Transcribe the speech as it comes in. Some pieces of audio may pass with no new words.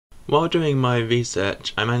While doing my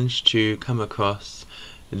research, I managed to come across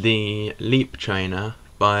the Leap Trainer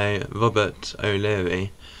by Robert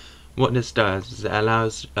O'Leary. What this does is it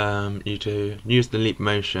allows you to use the leap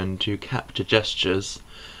motion to capture gestures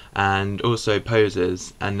and also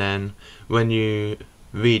poses, and then when you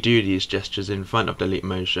redo these gestures in front of the leap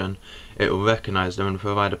motion, it will recognise them and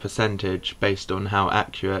provide a percentage based on how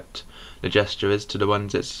accurate the gesture is to the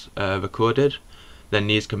ones it's recorded. Then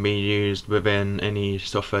these can be used within any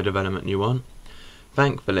software development you want.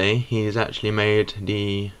 Thankfully, he's actually made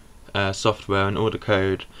the software and all the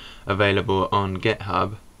code available on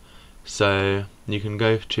GitHub, so you can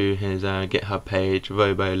go to his GitHub page,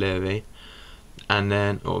 Rob O'Leary, and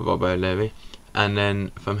then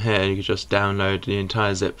from here you can just download the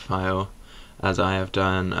entire zip file, as I have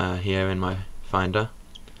done here in my Finder.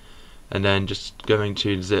 And then just going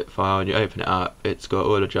to the zip file, you open it up, it's got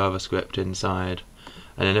all the JavaScript inside.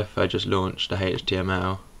 And then if I just launch the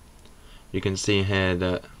HTML, you can see here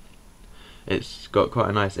that it's got quite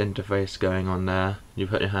a nice interface going on there. You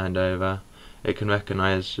put your hand over, it can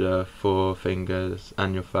recognise your 4 fingers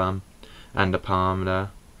and your thumb and the palm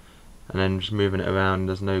there, and then just moving it around,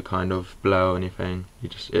 there's no kind of blur or anything.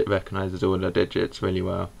 It recognises all the digits really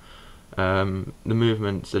well. The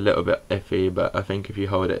movement's a little bit iffy, but I think if you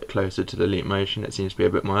hold it closer to the leap motion, it seems to be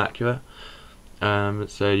a bit more accurate.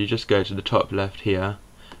 So you just go to the top left here,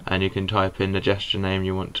 and you can type in the gesture name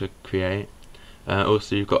you want to create.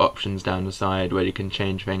 Also, you've got options down the side where you can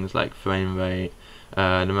change things like frame rate,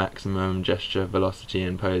 the maximum gesture velocity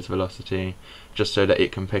and pose velocity, just so that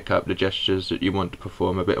it can pick up the gestures that you want to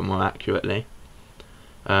perform a bit more accurately.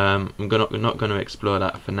 I'm not going to explore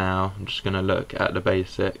that for now. I'm just going to look at the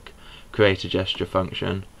basic create a gesture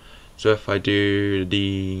function. So if I do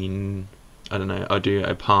I'll do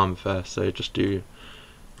a palm first, so just do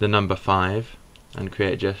the number 5 and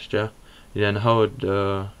create a gesture. You then hold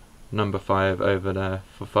the number 5 over there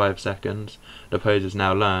for 5 seconds. The pose is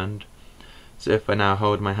now learned. So if I now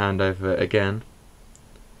hold my hand over it again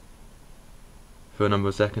for a number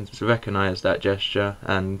of seconds, it's recognised that gesture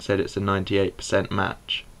and said it's a 98%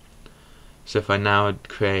 match. So if I now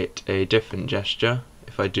create a different gesture,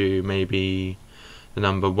 if I do maybe the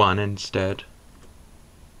number 1 instead,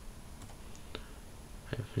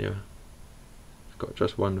 hopefully I've got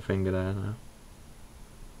just one finger there now.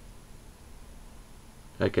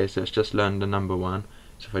 Okay, so it's just learned the number 1.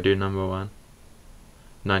 So if I do number 1,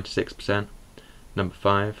 96%, number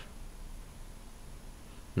 5,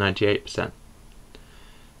 98%.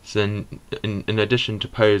 So then, in addition to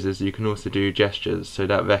poses, you can also do gestures, so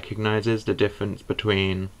that recognises the difference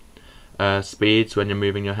between speeds when you're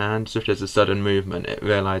moving your hand. So if there's a sudden movement, it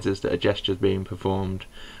realises that a gesture is being performed,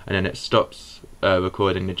 and then it stops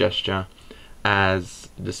recording the gesture as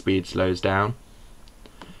the speed slows down.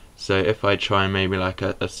 So if I try maybe like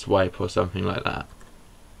a swipe or something like that,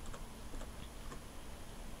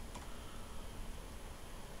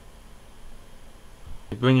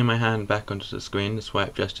 bringing my hand back onto the screen, the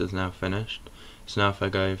swipe gesture is now finished. So now if I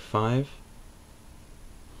go 5,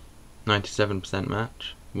 97%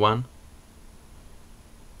 match, 1,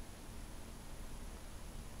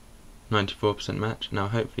 94% match. Now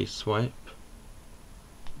hopefully swipe.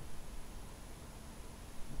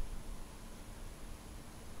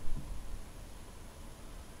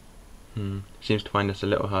 Seems to find this a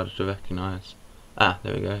little harder to recognise. Ah,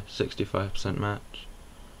 there we go, 65% match.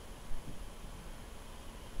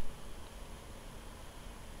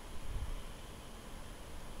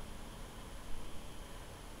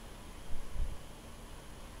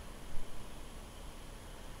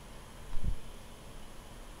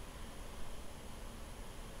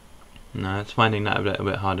 No, it's finding that a little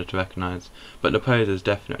bit harder to recognise, but the poses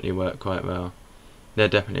definitely work quite well. They're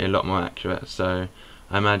definitely a lot more accurate, so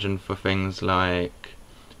I imagine for things like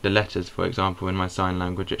the letters, for example, in my sign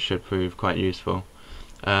language, it should prove quite useful.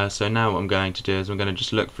 So now what I'm going to do is I'm going to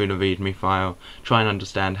just look through the README file, try and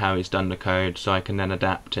understand how he's done the code, so I can then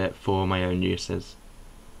adapt it for my own uses.